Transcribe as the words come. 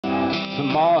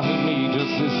some mahi,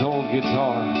 just his old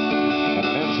guitar, and an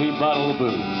empty bottle of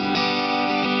booze.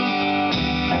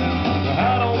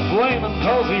 I don't blame him,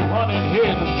 cause he run and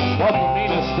hid, but the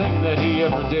meanest thing that he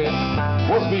ever did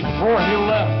was before he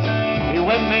left, he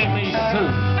went and made me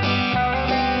soup.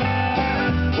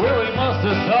 Well, he must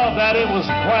have thought that it was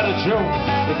quite a joke.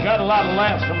 It got a lot of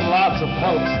laughs from lots of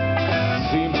folks.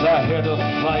 Seems I had to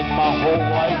fight my whole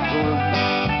life through.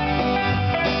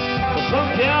 But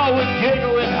some gal would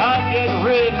giggle and I'd get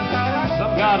rid.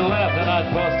 Some guy laugh and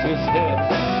I'd bust his head.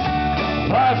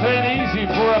 Life ain't easy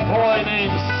for a boy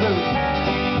named Sue.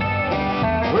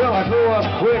 Well, I grew up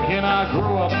quick and I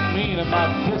grew up mean, and my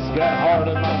fists got hard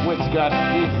and my wits got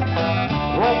deep.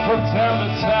 Roamed from town to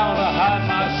town to hide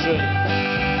my shame.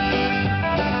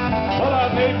 But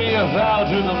I made me a vow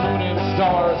to the moon and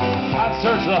stars. I'd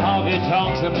search the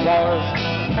honky-tonks and bars,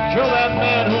 kill that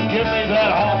man who gave me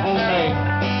that awful name.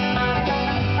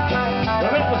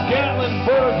 But it was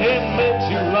Gatlinburg in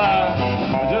mid-July.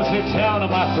 I just hit town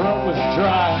and my throat was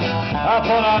dry. I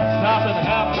thought I'd stop and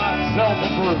have myself a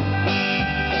brew.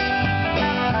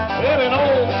 In an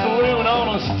old saloon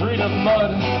on a street of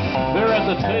mud, there at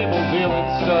the table dealing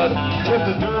stud, with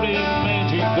the dirty,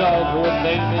 mangy dog who had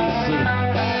named me Sue.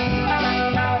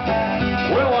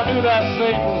 Well, I knew that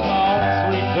Satan was my own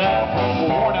sweet dad, the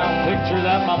worn-out picture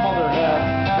that my mother had.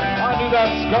 I knew that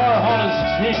scar on his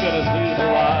cheek and his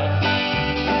evil eye.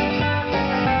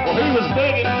 Well, he was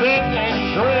big and thin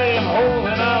and gray and old,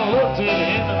 and I looked at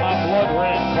him and my blood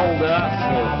ran cold, and I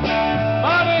said,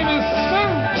 "My name is Sue.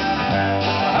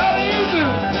 How do you do?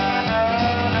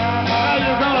 How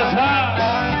you gonna die?"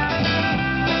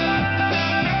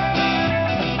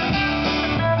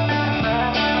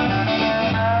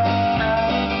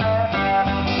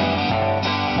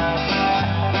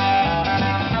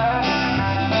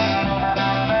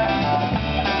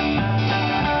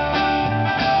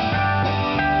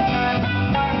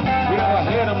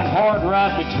 Hard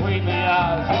right between the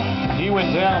eyes. He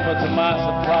went down, but to my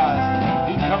surprise,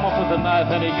 he come up with a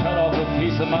knife and he cut off a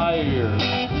piece of my ear.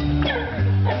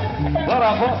 But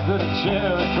I busted a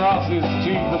chair across his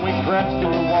teeth, and we crashed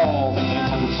through the walls and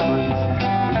into the streets,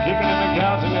 kicking and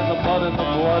gouging in the mud and the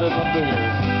blood and the beer.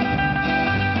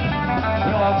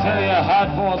 Well, I'll tell you,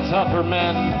 I'd fought tougher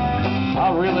men. I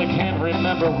really can't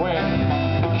remember when.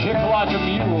 He kicked like a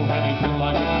mule and he bit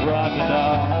like a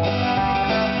crocodile.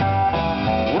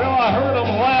 Well, I heard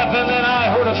him laugh and then I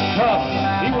heard him cuss.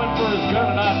 He went for his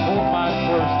gun and I pulled mine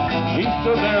first. He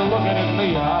stood there looking at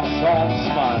me and I saw him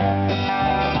smile.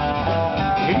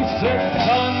 He said,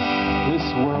 "Son, this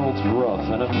world's rough,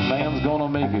 and if a man's gonna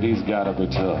make it, he's gotta be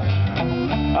tough."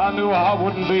 I knew I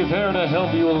wouldn't be there to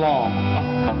help you along,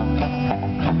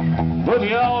 but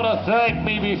you ought to thank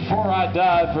me before I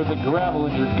die for the gravel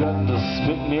in your gut and the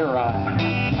spit in your eye.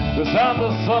 'Cause I'm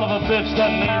the son of a bitch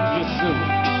that named you Sue.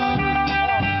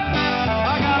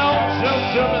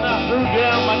 And I threw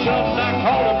down my gun and I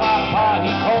called him my pa,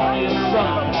 he called me his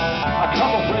son. I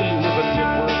come away with a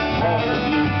different point of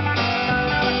view,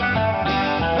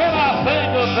 and I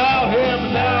think about him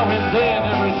now and then,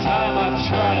 every time I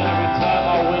try and every time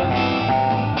I win.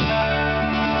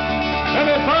 And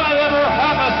if I ever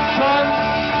have a son,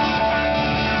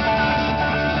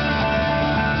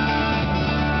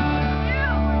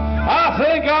 I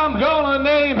think I'm gonna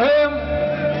name him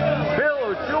Bill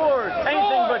or George,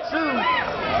 anything but Sue.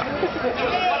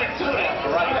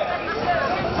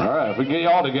 All right, if we get you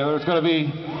all together, it's going to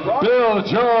be Bill,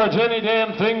 George, any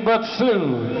damn thing but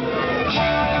Sue.